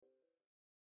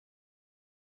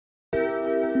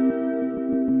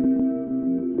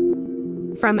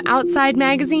From Outside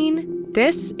Magazine,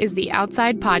 this is the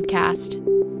Outside Podcast.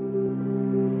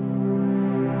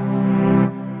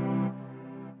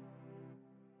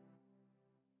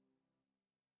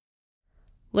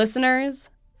 Listeners,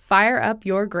 fire up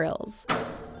your grills.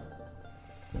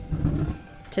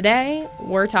 Today,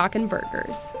 we're talking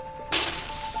burgers.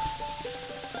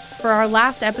 For our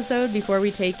last episode before we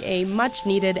take a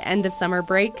much-needed end-of-summer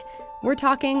break, we're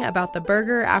talking about the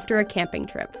burger after a camping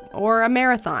trip, or a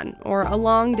marathon, or a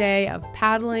long day of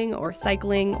paddling or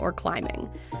cycling or climbing.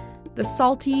 The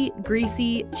salty,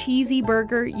 greasy, cheesy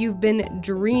burger you've been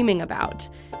dreaming about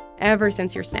ever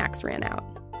since your snacks ran out.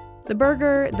 The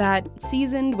burger that,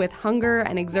 seasoned with hunger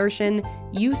and exertion,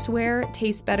 you swear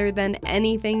tastes better than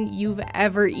anything you've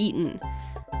ever eaten.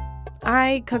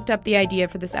 I cooked up the idea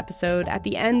for this episode at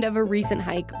the end of a recent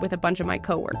hike with a bunch of my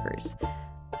coworkers.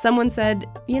 Someone said,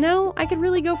 I could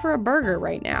really go for a burger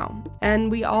right now. And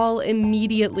we all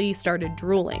immediately started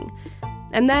drooling.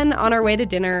 And then on our way to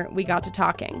dinner, we got to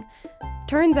talking.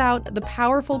 Turns out the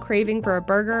powerful craving for a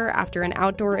burger after an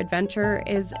outdoor adventure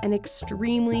is an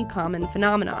extremely common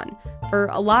phenomenon for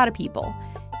a lot of people,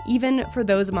 even for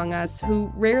those among us who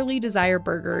rarely desire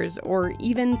burgers or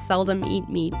even seldom eat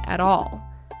meat at all.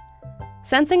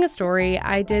 Sensing a story,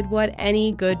 I did what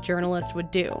any good journalist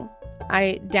would do.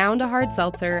 I downed a hard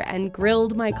seltzer and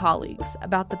grilled my colleagues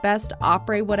about the best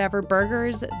après whatever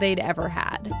burgers they'd ever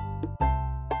had.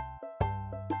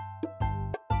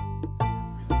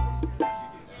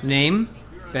 Name,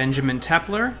 Benjamin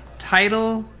Tepler.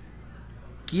 Title,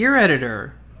 gear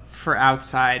editor for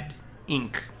Outside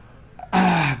Inc.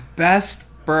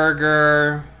 Best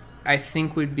burger, I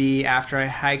think, would be after I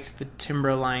hiked the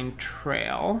Timberline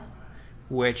Trail,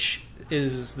 which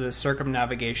is the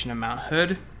circumnavigation of Mount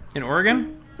Hood in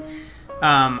Oregon.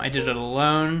 I did it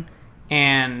alone,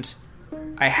 and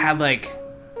I had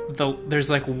there's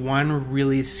one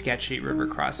really sketchy river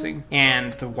crossing,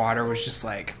 and the water was just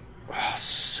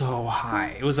so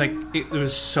high. It was it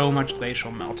was so much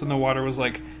glacial melt, and the water was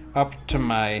up to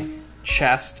my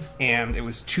chest, and it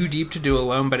was too deep to do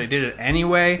alone, but I did it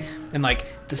anyway. And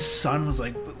the sun was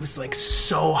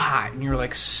so hot, and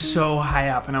you're so high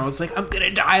up, and I was I'm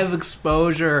gonna die of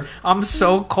exposure. I'm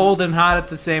so cold and hot at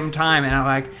the same time. And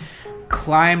I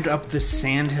climbed up the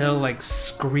sandhill,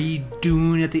 scree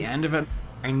dune at the end of it.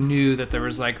 I knew that there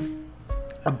was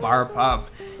a bar pub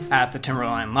at the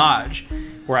Timberline Lodge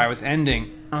where I was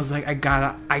ending. I was I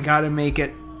gotta make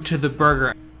it to the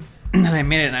burger. And then I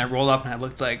made it, and I rolled up, and I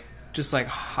looked just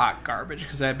hot garbage,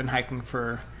 because I had been hiking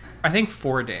for, I think,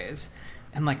 4 days.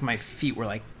 And my feet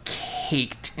were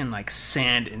caked in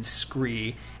sand and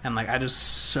scree, and I just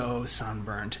so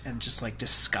sunburnt and just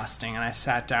disgusting. And I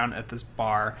sat down at this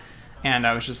bar, and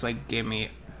I was just give me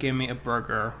a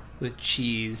burger with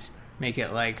cheese, make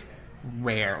it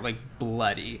rare,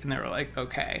 bloody. And they were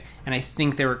okay. And I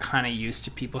think they were kind of used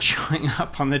to people showing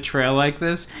up on the trail like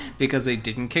this, because they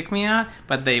didn't kick me out,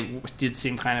 but they did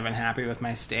seem kind of unhappy with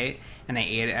my state. And I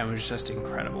ate it, and it was just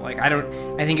incredible. I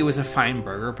think it was a fine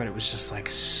burger, but it was just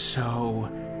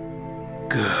so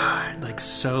good,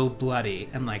 so bloody,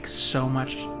 and so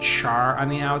much char on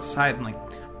the outside, and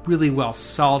really well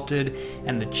salted,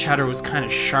 and the cheddar was kind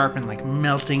of sharp and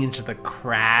melting into the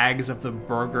crags of the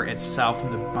burger itself,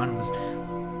 and the bun was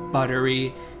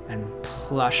buttery and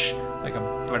plush like a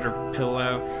butter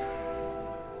pillow.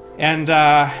 And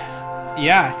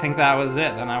I think that was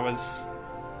it. Then I was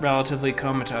relatively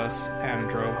comatose and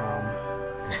drove home.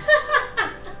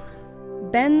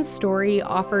 Ben's story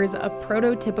offers a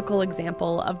prototypical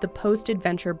example of the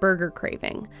post-adventure burger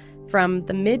craving, from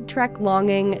the mid-trek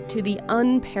longing to the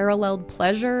unparalleled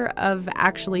pleasure of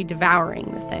actually devouring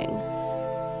the thing.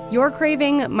 Your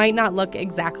craving might not look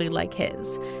exactly like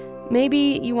his.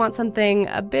 Maybe you want something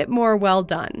a bit more well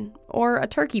done, or a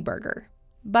turkey burger,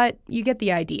 but you get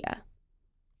the idea.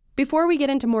 Before we get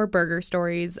into more burger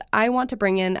stories, I want to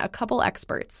bring in a couple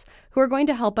experts who are going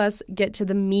to help us get to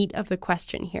the meat of the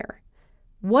question here.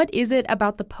 What is it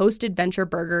about the post-adventure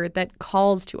burger that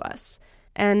calls to us?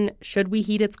 And should we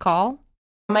heed its call?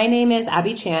 My name is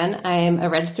Abby Chan. I'm a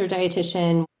registered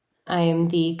dietitian. I am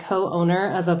the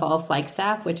co-owner of Evolve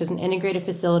Flagstaff, which is an integrated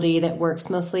facility that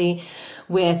works mostly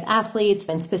with athletes,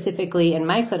 and specifically in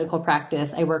my clinical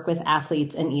practice, I work with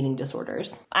athletes and eating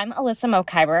disorders. I'm Alyssa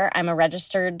Mokhyber. I'm a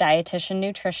registered dietitian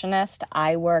nutritionist.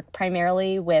 I work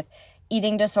primarily with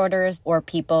eating disorders or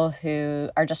people who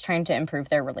are just trying to improve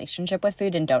their relationship with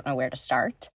food and don't know where to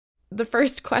start. The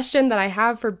first question that I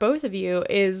have for both of you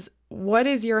is, what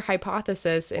is your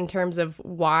hypothesis in terms of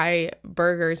why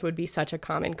burgers would be such a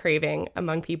common craving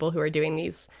among people who are doing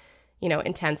these,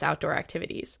 intense outdoor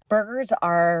activities? Burgers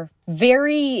are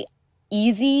very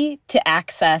easy to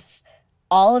access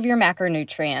all of your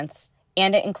macronutrients,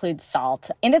 and it includes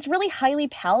salt. And it's really highly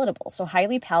palatable. So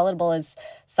highly palatable is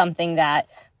something that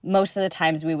most of the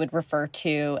times we would refer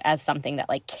to as something that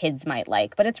like kids might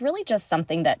like, but it's really just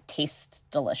something that tastes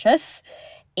delicious.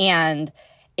 And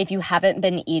if you haven't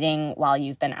been eating while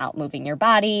you've been out moving your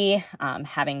body,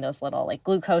 having those little like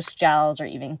glucose gels or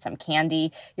even some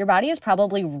candy, your body is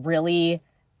probably really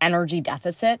energy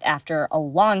deficit after a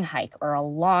long hike or a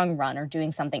long run or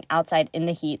doing something outside in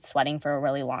the heat, sweating for a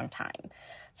really long time.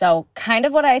 So kind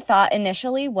of what I thought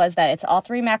initially was that it's all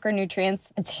 3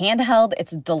 macronutrients, it's handheld,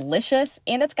 it's delicious,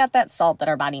 and it's got that salt that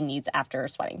our body needs after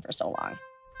sweating for so long.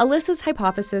 Alyssa's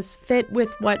hypothesis fit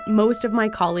with what most of my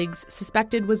colleagues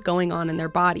suspected was going on in their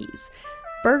bodies.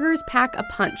 Burgers pack a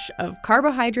punch of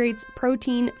carbohydrates,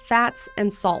 protein, fats,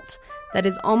 and salt that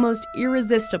is almost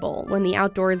irresistible when the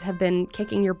outdoors have been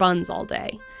kicking your buns all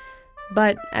day.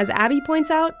 But as Abby points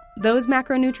out, those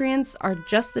macronutrients are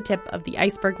just the tip of the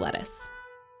iceberg lettuce.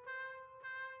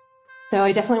 So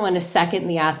I definitely want to second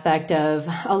the aspect of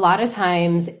a lot of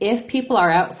times if people are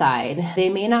outside, they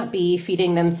may not be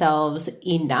feeding themselves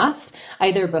enough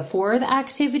either before the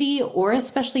activity or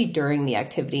especially during the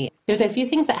activity. There's a few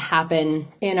things that happen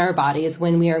in our bodies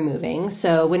when we are moving.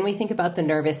 So when we think about the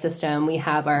nervous system, we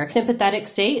have our sympathetic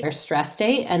state, our stress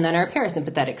state, and then our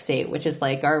parasympathetic state, which is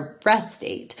like our rest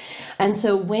state. And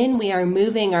so when we are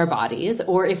moving our bodies,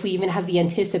 or if we even have the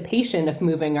anticipation of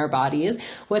moving our bodies,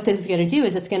 what this is going to do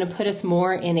is it's going to put us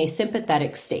more in a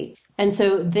sympathetic state. And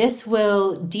so this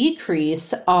will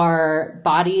decrease our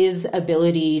body's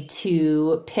ability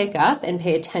to pick up and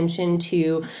pay attention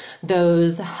to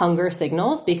those hunger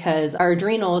signals because our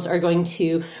adrenals are going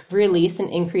to release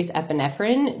and increase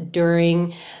epinephrine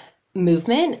during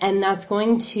movement, and that's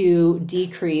going to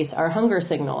decrease our hunger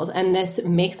signals. And this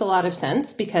makes a lot of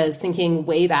sense because thinking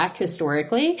way back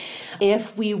historically,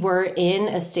 if we were in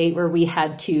a state where we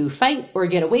had to fight or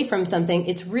get away from something,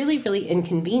 it's really, really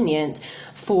inconvenient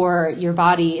for your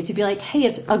body to be like, hey,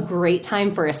 it's a great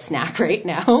time for a snack right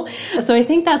now. So I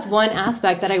think that's one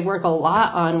aspect that I work a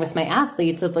lot on with my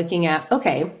athletes of looking at,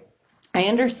 okay, I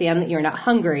understand that you're not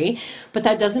hungry, but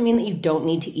that doesn't mean that you don't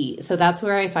need to eat. So that's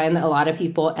where I find that a lot of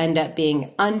people end up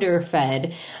being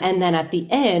underfed. And then at the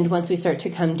end, once we start to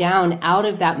come down out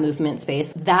of that movement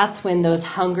space, that's when those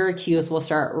hunger cues will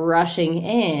start rushing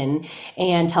in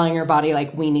and telling your body,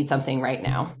 like, we need something right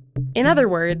now. In other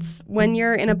words, when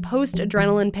you're in a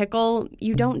post-adrenaline pickle,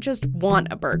 you don't just want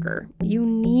a burger. You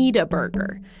need a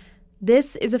burger.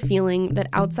 This is a feeling that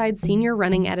Outside senior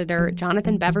running editor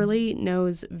Jonathan Beverly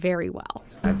knows very well.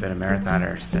 I've been a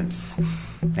marathoner since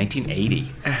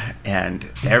 1980, and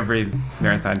every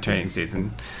marathon training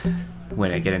season,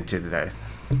 when I get into the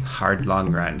hard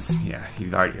long runs,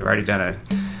 you've already done a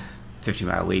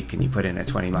 50-mile week and you put in a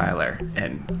 20-miler,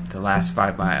 and the last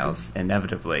 5 miles,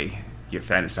 inevitably, you're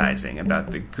fantasizing about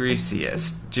the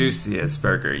greasiest, juiciest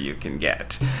burger you can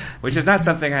get, which is not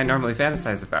something I normally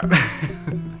fantasize about.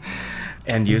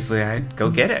 And usually I'd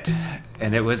go get it.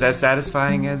 And it was as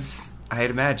satisfying as I had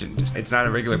imagined. It's not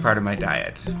a regular part of my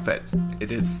diet, but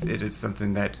it is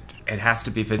something that it has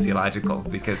to be physiological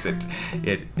because it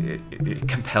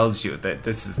compels you that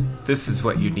this is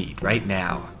what you need right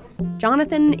now.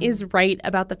 Jonathan is right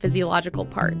about the physiological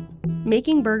part.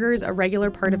 Making burgers a regular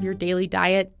part of your daily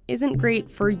diet isn't great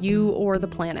for you or the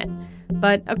planet.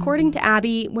 But according to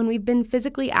Abby, when we've been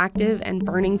physically active and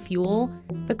burning fuel,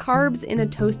 the carbs in a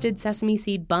toasted sesame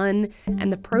seed bun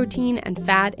and the protein and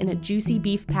fat in a juicy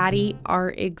beef patty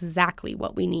are exactly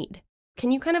what we need. Can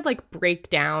you kind of like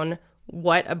break down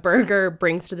what a burger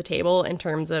brings to the table in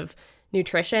terms of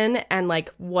nutrition and like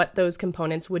what those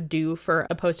components would do for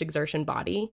a post-exertion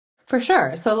body? For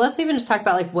sure. So let's even just talk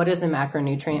about like what is a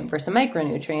macronutrient versus a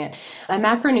micronutrient. A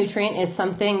macronutrient is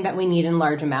something that we need in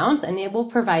large amounts and it will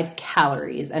provide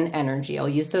calories and energy. I'll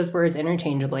use those words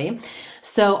interchangeably.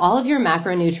 So all of your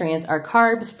macronutrients are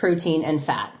carbs, protein, and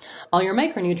fat. All your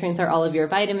micronutrients are all of your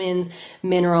vitamins,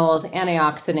 minerals,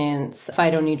 antioxidants,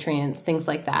 phytonutrients, things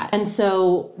like that. And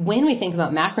so when we think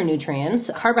about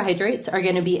macronutrients, carbohydrates are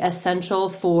going to be essential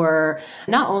for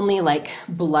not only like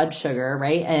blood sugar,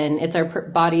 right? And it's our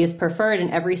body's preferred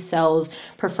and every cell's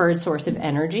preferred source of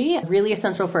energy. Really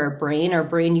essential for our brain. Our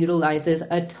brain utilizes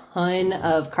a ton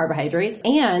of carbohydrates,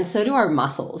 and so do our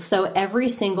muscles. So every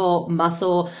single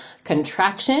muscle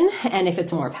contraction, and if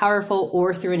it's more powerful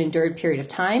or through an endured period of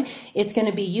time, it's going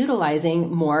to be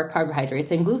utilizing more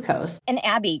carbohydrates and glucose. And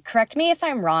Abby, correct me if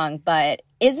I'm wrong, but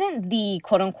isn't the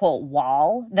quote unquote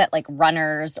wall that like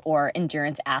runners or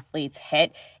endurance athletes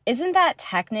hit, isn't that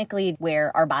technically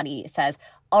where our body says,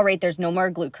 all right, there's no more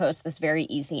glucose, this very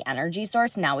easy energy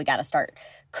source. Now we got to start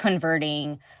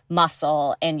converting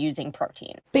muscle and using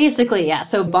protein. Basically, yeah.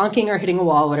 So bonking or hitting a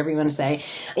wall, whatever you want to say,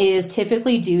 is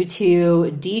typically due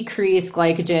to decreased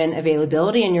glycogen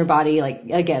availability in your body. Like,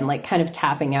 again, like kind of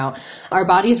tapping out. Our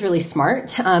body's really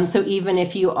smart. So even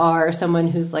if you are someone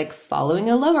who's like following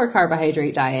a lower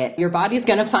carbohydrate diet, your body's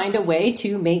going to find a way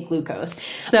to make glucose.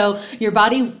 So your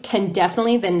body can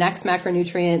definitely, the next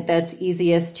macronutrient that's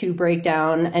easiest to break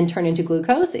down and turn into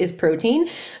glucose is protein.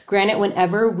 Granted,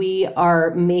 whenever we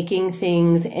are making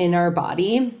things in our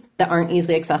body that aren't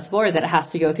easily accessible or that it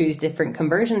has to go through these different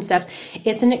conversion steps,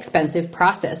 it's an expensive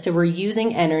process. So we're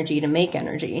using energy to make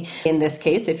energy. In this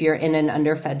case, if you're in an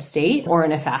underfed state or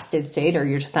in a fasted state, or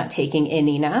you're just not taking in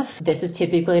enough, this is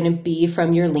typically going to be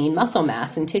from your lean muscle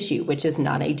mass and tissue, which is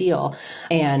not ideal.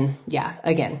 And yeah,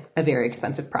 again, a very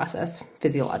expensive process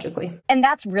physiologically. And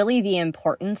that's really the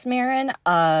importance, Maren,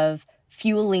 of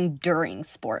fueling during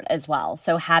sport as well.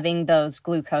 So having those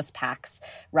glucose packs,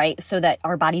 right? So that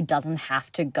our body doesn't have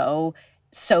to go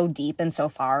so deep and so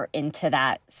far into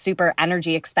that super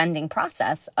energy expending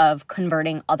process of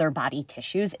converting other body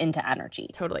tissues into energy.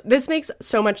 Totally. This makes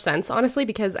so much sense, honestly,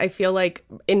 because I feel like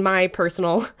in my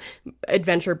personal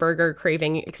adventure burger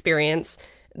craving experience,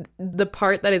 the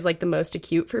part that is like the most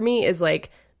acute for me is like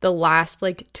the last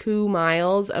like 2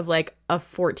 miles of like a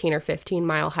 14 or 15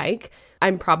 mile hike.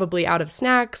 I'm probably out of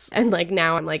snacks. And like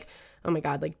now I'm like, oh my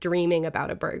God, like dreaming about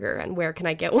a burger and where can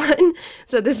I get one?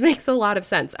 So this makes a lot of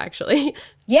sense, actually.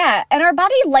 Yeah. And our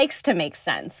body likes to make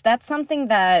sense. That's something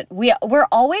that we're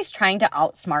always trying to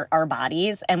outsmart our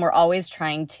bodies, and we're always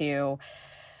trying to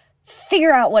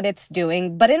figure out what it's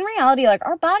doing. But in reality, like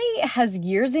our body has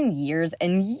years and years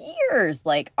and years,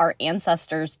 like our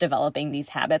ancestors developing these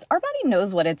habits. Our body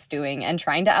knows what it's doing, and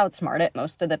trying to outsmart it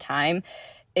most of the time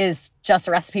is just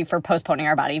a recipe for postponing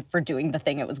our body for doing the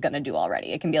thing it was going to do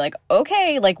already. It can be like,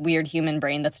 okay, like weird human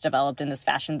brain that's developed in this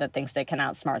fashion that thinks it can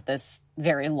outsmart this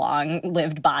very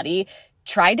long-lived body.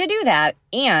 Try to do that,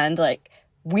 and like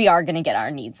we are going to get our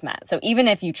needs met. So even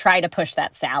if you try to push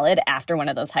that salad after one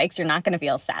of those hikes, you're not going to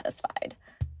feel satisfied.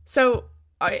 So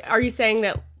are you saying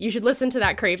that you should listen to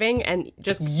that craving and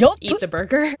just eat the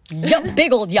burger? Yup,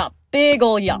 big old yup, big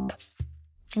old yup.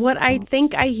 What I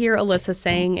think I hear Alyssa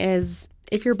saying is,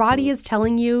 if your body is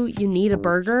telling you you need a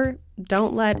burger,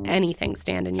 don't let anything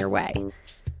stand in your way.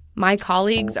 My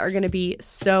colleagues are going to be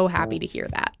so happy to hear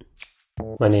that.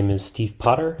 My name is Steve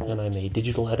Potter, and I'm a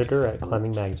digital editor at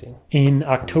Climbing Magazine. In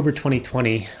October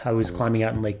 2020, I was climbing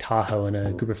out in Lake Tahoe, and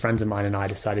a group of friends of mine and I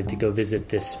decided to go visit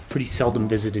this pretty seldom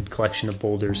visited collection of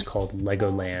boulders called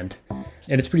Legoland.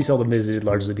 And it's pretty seldom visited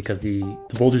largely because the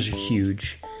boulders are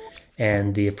huge,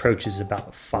 and the approach is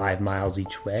about 5 miles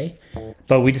each way.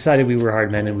 But we decided we were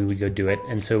hard men and we would go do it.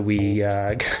 And so we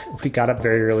got up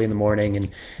very early in the morning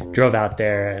and drove out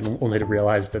there, and only to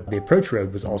realize that the approach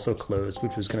road was also closed,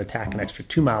 which was going to tack an extra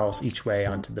 2 miles each way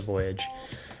onto the voyage.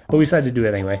 But we decided to do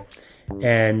it anyway.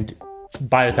 And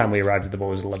by the time we arrived at the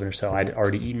boulders at 11 or so, I'd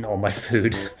already eaten all my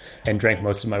food and drank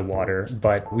most of my water.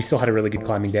 But we still had a really good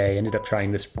climbing day. Ended up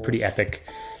trying this pretty epic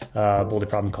boulder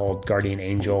problem called Guardian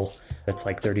Angel. That's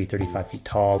like 35 feet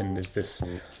tall. And there's this,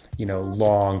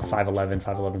 long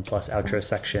 5'11 plus outro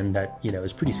section that,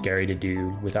 is pretty scary to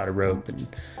do without a rope and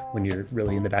when you're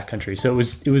really in the backcountry. So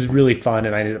it was really fun.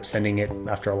 And I ended up sending it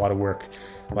after a lot of work,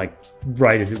 like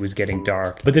right as it was getting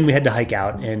dark. But then we had to hike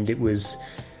out, and it was,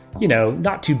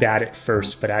 not too bad at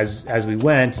first, but as we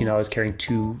went, I was carrying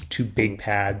two big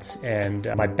pads, and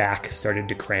my back started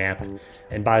to cramp.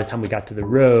 And by the time we got to the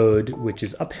road, which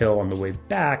is uphill on the way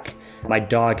back, my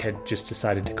dog had just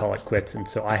decided to call it quits, and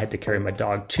so I had to carry my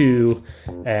dog too.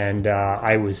 And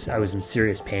I was in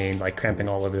serious pain, like cramping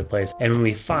all over the place. And when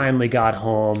we finally got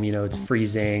home, it's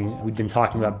freezing. We'd been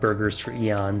talking about burgers for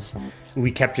eons.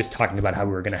 We kept just talking about how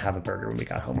we were going to have a burger when we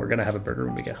got home. We're going to have a burger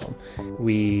when we get home.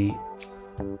 We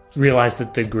realized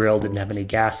that the grill didn't have any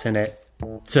gas in it,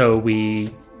 so we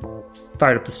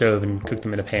fired up the stove and cooked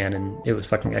them in a pan, and it was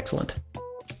fucking excellent.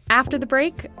 After the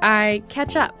break, I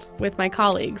catch up with my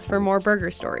colleagues for more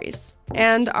burger stories,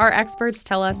 and our experts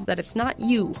tell us that it's not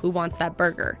you who wants that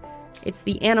burger, it's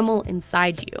the animal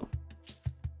inside you.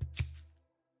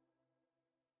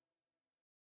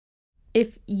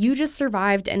 If you just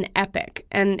survived an epic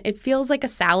and it feels like a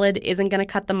salad isn't going to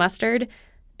cut the mustard,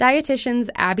 dietitians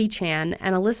Abby Chan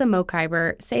and Alyssa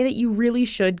Mokhiber say that you really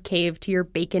should cave to your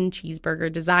bacon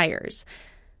cheeseburger desires.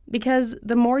 Because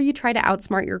the more you try to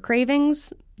outsmart your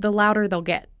cravings, the louder they'll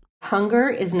get. Hunger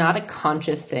is not a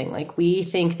conscious thing. Like, we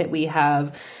think that we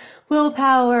have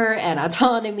willpower and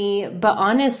autonomy, but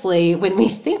honestly, when we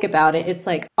think about it, it's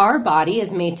like our body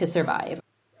is made to survive.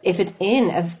 If it's in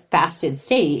a fasted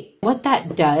state, what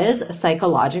that does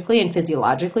psychologically and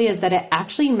physiologically is that it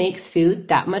actually makes food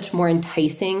that much more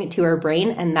enticing to our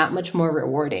brain and that much more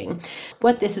rewarding.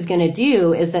 What this is going to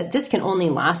do is that this can only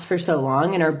last for so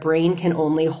long, and our brain can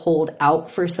only hold out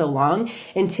for so long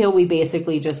until we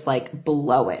basically just like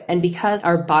blow it. And because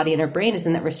our body and our brain is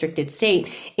in that restricted state,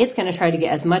 it's going to try to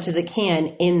get as much as it can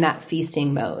in that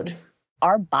feasting mode.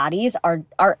 Our bodies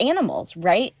are animals,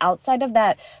 right? Outside of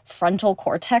that frontal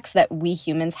cortex that we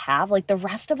humans have, like the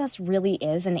rest of us really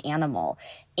is an animal,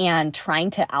 and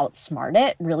trying to outsmart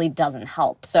it really doesn't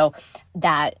help. So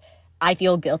that I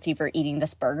feel guilty for eating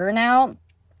this burger now.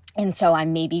 And so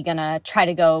I'm maybe gonna try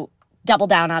to go double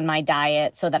down on my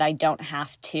diet so that I don't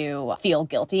have to feel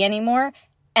guilty anymore.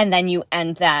 And then you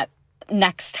end that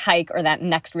next hike or that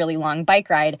next really long bike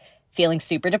ride feeling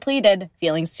super depleted,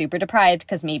 feeling super deprived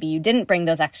because maybe you didn't bring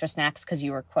those extra snacks because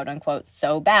you were quote unquote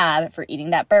so bad for eating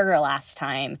that burger last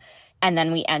time. And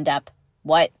then we end up,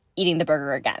 eating the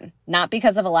burger again. Not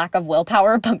because of a lack of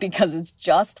willpower, but because it's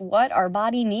just what our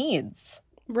body needs.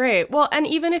 Right. Well, and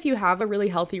even if you have a really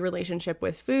healthy relationship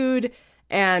with food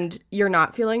and you're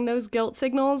not feeling those guilt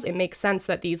signals, it makes sense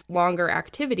that these longer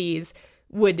activities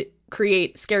would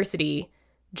create scarcity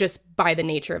just by the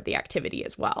nature of the activity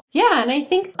as well. Yeah, and I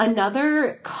think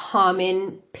another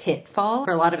common pitfall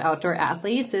for a lot of outdoor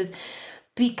athletes is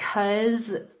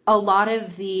because a lot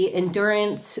of the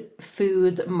endurance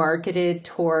foods marketed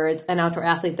towards an outdoor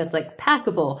athlete that's like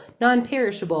packable,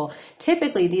 non-perishable,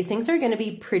 typically these things are going to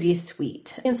be pretty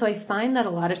sweet. And so I find that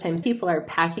a lot of times people are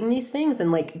packing these things and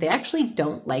like they actually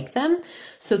don't like them,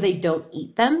 so they don't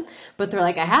eat them, but they're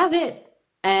like, I have it.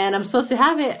 And I'm supposed to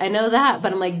have it. I know that.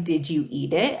 But I'm like, did you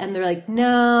eat it? And they're like,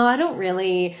 no, I don't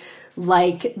really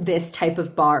like this type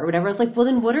of bar or whatever. I was like, well,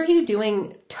 then what are you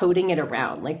doing toting it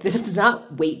around? Like, this is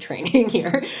not weight training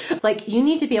here. Like, you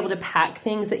need to be able to pack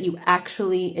things that you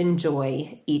actually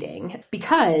enjoy eating.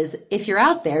 Because if you're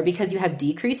out there, because you have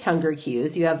decreased hunger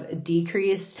cues, you have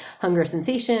decreased hunger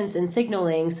sensations and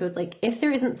signaling. So it's like, if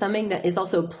there isn't something that is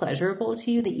also pleasurable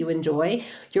to you that you enjoy,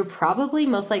 you're probably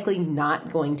most likely not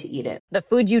going to eat it. The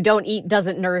food you don't eat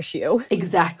doesn't nourish you.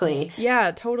 Exactly.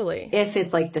 Yeah, totally. If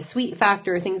it's like the sweet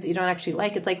factor, things that you don't actually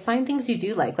like, it's like find things you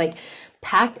do like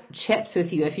pack chips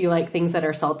with you if you like things that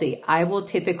are salty. I will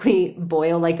typically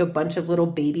boil like a bunch of little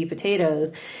baby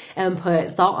potatoes and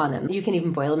put salt on them. You can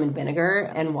even boil them in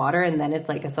vinegar and water, and then it's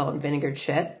like a salt and vinegar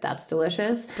chip. That's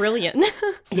delicious. Brilliant.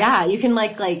 Yeah, you can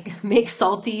like make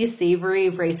salty, savory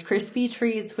Rice Krispie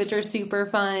treats, which are super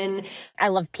fun. I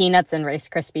love peanuts and Rice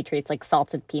Krispie treats, like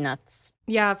salted peanuts.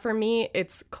 Yeah, for me,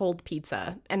 it's cold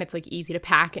pizza, and it's like easy to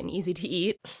pack and easy to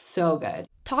eat. So good.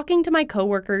 Talking to my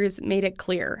coworkers made it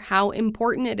clear how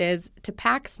important it is to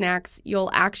pack snacks you'll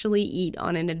actually eat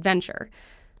on an adventure.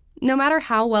 No matter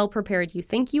how well prepared you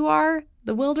think you are,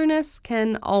 the wilderness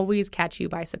can always catch you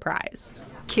by surprise.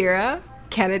 Kira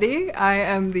Kennedy. I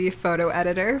am the photo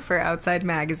editor for Outside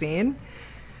Magazine.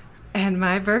 And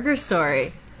my burger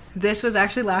story. This was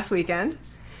actually last weekend.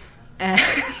 And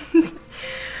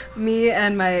me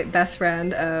and my best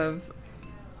friend of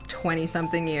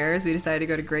 20-something years, we decided to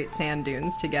go to Great Sand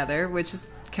Dunes together, which is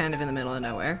kind of in the middle of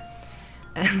nowhere.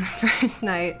 And the first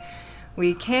night,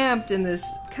 we camped in this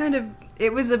kind of...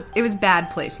 It was bad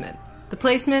placement. The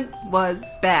placement was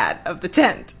bad of the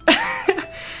tent.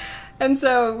 And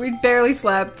so we barely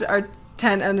slept. Our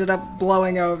tent ended up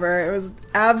blowing over. It was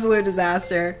absolute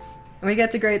disaster. And we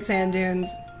get to Great Sand Dunes.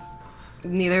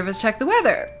 Neither of us checked the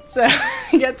weather. So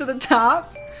we get to the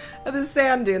top of the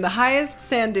sand dune, the highest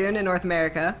sand dune in North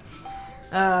America.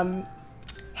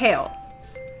 Hail.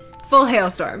 Full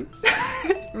hailstorm.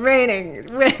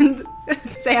 Raining, wind,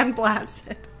 sand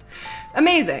blasted.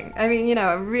 Amazing. I mean,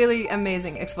 a really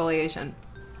amazing exfoliation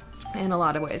in a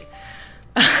lot of ways.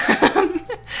 And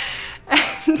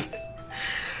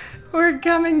we're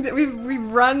coming to, we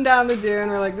run down the dune.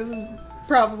 We're like, this is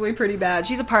probably pretty bad.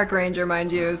 She's a park ranger,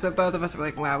 mind you, so both of us were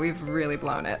like, wow, we've really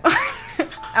blown it.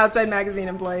 Outside Magazine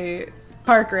employee,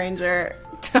 park ranger,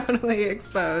 totally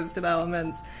exposed to the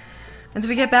elements. And so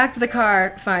we get back to the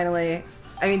car, finally.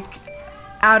 I mean,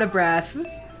 out of breath,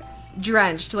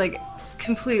 drenched, like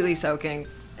completely soaking.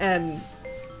 And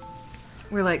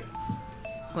we're like,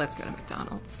 let's go to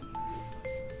McDonald's.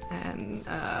 And,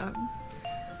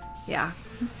 yeah,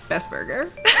 best burger.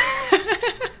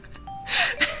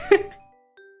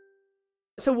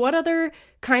 So what other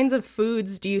kinds of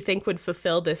foods do you think would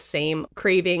fulfill this same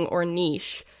craving or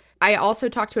niche? I also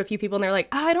talked to a few people and they're like,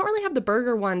 I don't really have the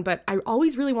burger one, but I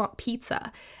always really want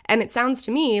pizza. And it sounds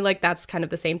to me like that's kind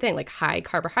of the same thing, like high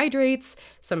carbohydrates,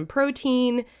 some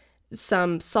protein,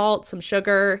 some salt, some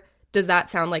sugar. Does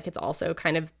that sound like it's also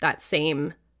kind of that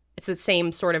same It's the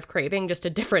same sort of craving, just a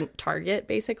different target,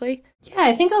 basically. Yeah,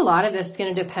 I think a lot of this is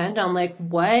going to depend on like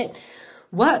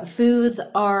what foods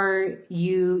are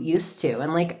you used to,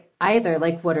 and like either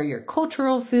like what are your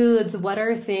cultural foods, what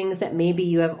are things that maybe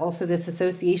you have also this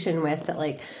association with that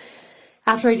like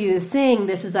after I do this thing,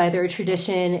 this is either a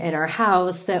tradition in our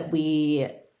house that we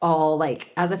all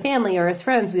like as a family or as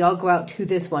friends, we all go out to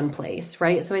this one place,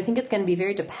 right? So I think it's going to be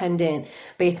very dependent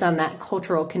based on that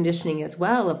cultural conditioning as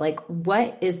well of like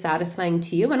what is satisfying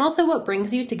to you and also what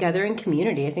brings you together in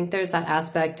community. I think there's that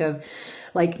aspect of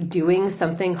like doing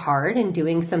something hard and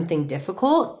doing something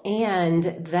difficult and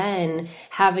then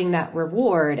having that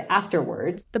reward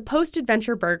afterwards. The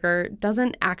post-adventure burger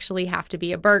doesn't actually have to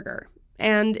be a burger.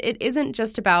 And it isn't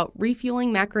just about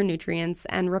refueling macronutrients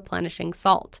and replenishing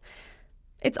salt.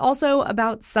 It's also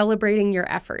about celebrating your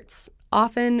efforts,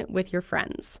 often with your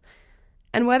friends.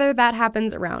 And whether that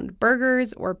happens around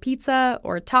burgers or pizza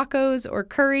or tacos or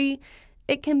curry,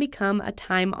 it can become a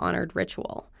time-honored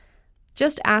ritual.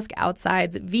 Just ask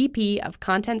Outside's VP of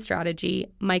Content Strategy,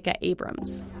 Micah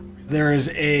Abrams. There is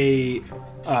a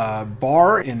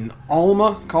bar in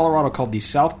Alma, Colorado called the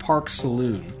South Park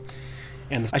Saloon.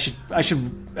 And I should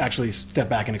actually step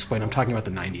back and explain. I'm talking about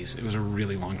the 90s. It was a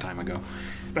really long time ago.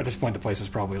 At this point, the place is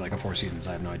probably like a Four Seasons.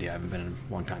 I have no idea. I haven't been in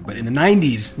a long time. But in the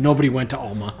 90s, nobody went to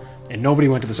Alma, and nobody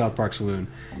went to the South Park Saloon.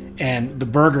 And the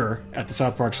burger at the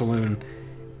South Park Saloon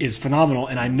is phenomenal.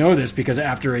 And I know this because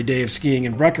after a day of skiing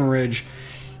in Breckenridge,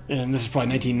 and this is probably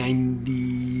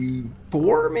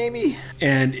 1994, maybe,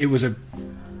 and it was a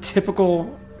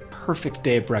typical perfect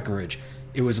day at Breckenridge.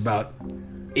 It was about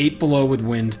 8 below with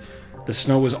wind. The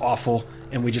snow was awful,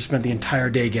 and we just spent the entire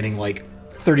day getting like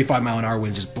 35-mile-an-hour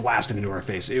winds just blasted into our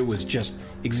face. It was just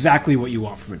exactly what you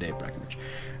want from a day at Breckenridge.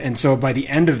 And so by the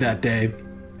end of that day,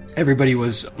 everybody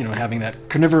was, having that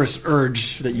carnivorous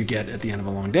urge that you get at the end of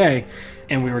a long day.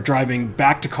 And we were driving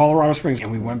back to Colorado Springs,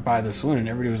 and we went by the saloon, and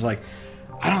everybody was like,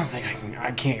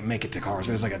 I can't make it to Colorado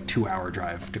Springs. It was like a 2-hour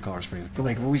drive to Colorado Springs. But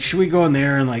like, should we go in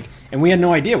there? And we had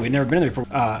no idea. We'd never been there before.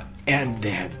 And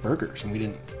they had burgers, and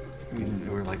we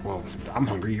were like, well, I'm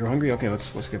hungry. You're hungry? Okay,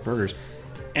 let's get burgers.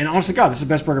 And honestly, God, this is the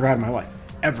best burger I've had in my life,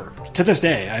 ever. To this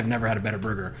day, I've never had a better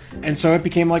burger. And so it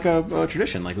became like a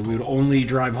tradition. Like, we would only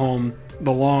drive home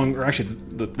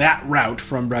that route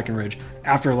from Breckenridge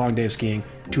after a long day of skiing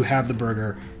to have the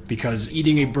burger, because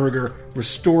eating a burger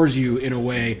restores you in a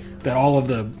way that all of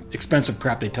the expensive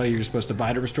crap they tell you you're supposed to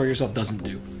buy to restore yourself doesn't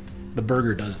do. The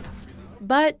burger doesn't.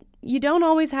 But you don't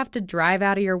always have to drive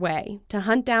out of your way to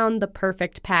hunt down the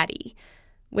perfect patty.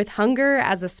 With hunger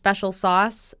as a special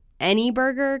sauce, any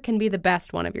burger can be the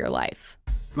best one of your life.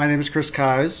 My name is Chris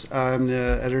Keyes. I'm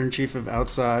the editor-in-chief of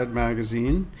Outside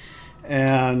Magazine.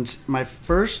 And my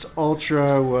first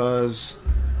ultra was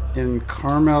in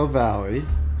Carmel Valley.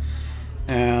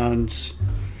 And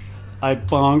I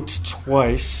bonked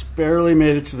twice, barely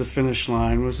made it to the finish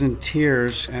line, was in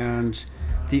tears, and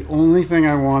the only thing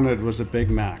I wanted was a Big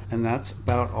Mac. And that's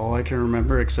about all I can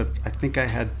remember, except I think I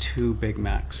had 2 Big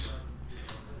Macs.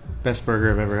 Best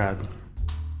burger I've ever had.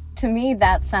 To me,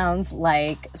 that sounds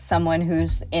like someone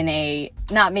who's in a,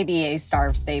 not maybe a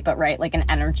starved state, but right, like an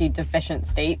energy deficient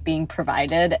state being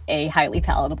provided a highly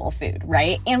palatable food,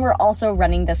 right? And we're also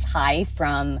running this high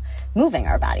from moving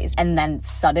our bodies. And then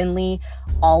suddenly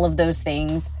all of those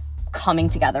things coming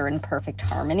together in perfect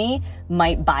harmony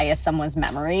might bias someone's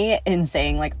memory in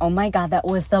saying like, oh my God, that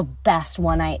was the best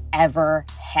one I ever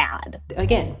had.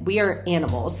 Again, we are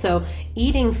animals, so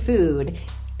eating food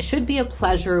should be a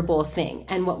pleasurable thing.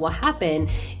 And what will happen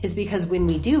is, because when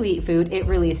we do eat food, it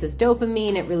releases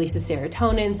dopamine, it releases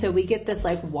serotonin. So we get this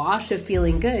like wash of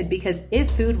feeling good, because if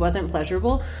food wasn't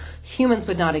pleasurable, humans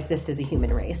would not exist as a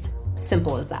human race.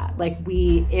 Simple as that. Like,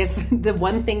 if the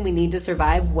one thing we need to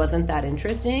survive wasn't that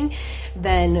interesting,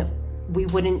 then we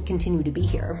wouldn't continue to be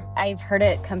here. I've heard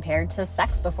it compared to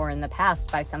sex before in the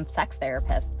past by some sex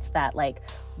therapists, that like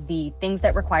the things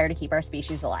that require to keep our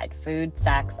species alive, food,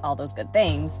 sex, all those good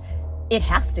things, it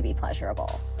has to be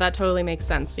pleasurable. That totally makes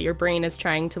sense. So your brain is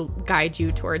trying to guide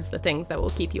you towards the things that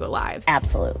will keep you alive.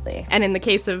 Absolutely. And in the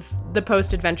case of the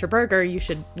post-adventure burger, you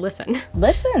should listen.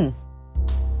 Listen.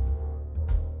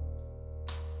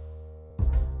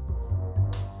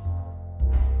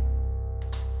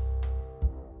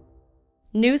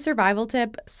 New survival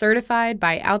tip, certified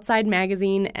by Outside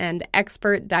Magazine and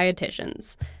expert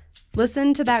dietitians.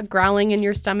 Listen to that growling in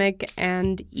your stomach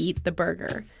and eat the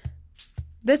burger.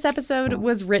 This episode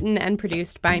was written and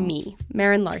produced by me,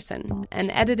 Maren Larson,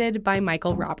 and edited by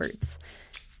Michael Roberts.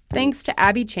 Thanks to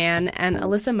Abby Chan and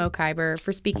Alyssa Mokhyber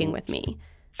for speaking with me.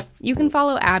 You can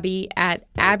follow Abby at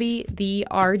Abby the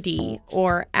RD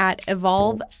or at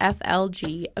Evolve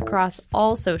FLG across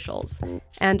all socials,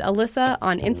 and Alyssa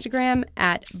on Instagram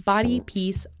at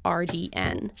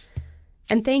BodyPeaceRDN.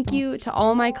 And thank you to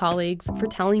all my colleagues for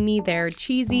telling me their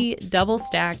cheesy,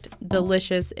 double-stacked,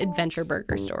 delicious adventure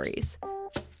burger stories.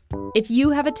 If you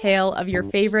have a tale of your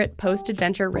favorite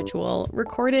post-adventure ritual,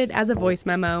 record it as a voice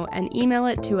memo and email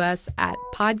it to us at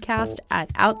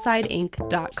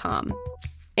podcast@outsideinc.com.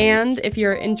 And if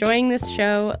you're enjoying this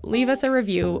show, leave us a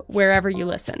review wherever you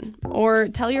listen, or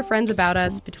tell your friends about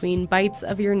us between bites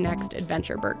of your next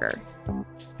adventure burger.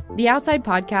 The Outside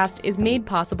Podcast is made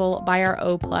possible by our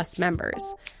O+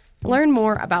 members. Learn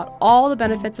more about all the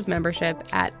benefits of membership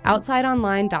at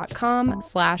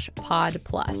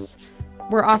outsideonline.com/podplus.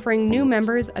 We're offering new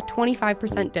members a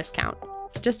 25% discount.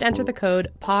 Just enter the code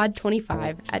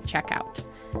POD25 at checkout.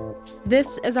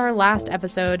 This is our last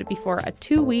episode before a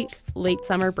 2-week late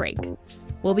summer break.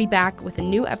 We'll be back with a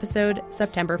new episode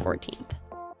September 14th.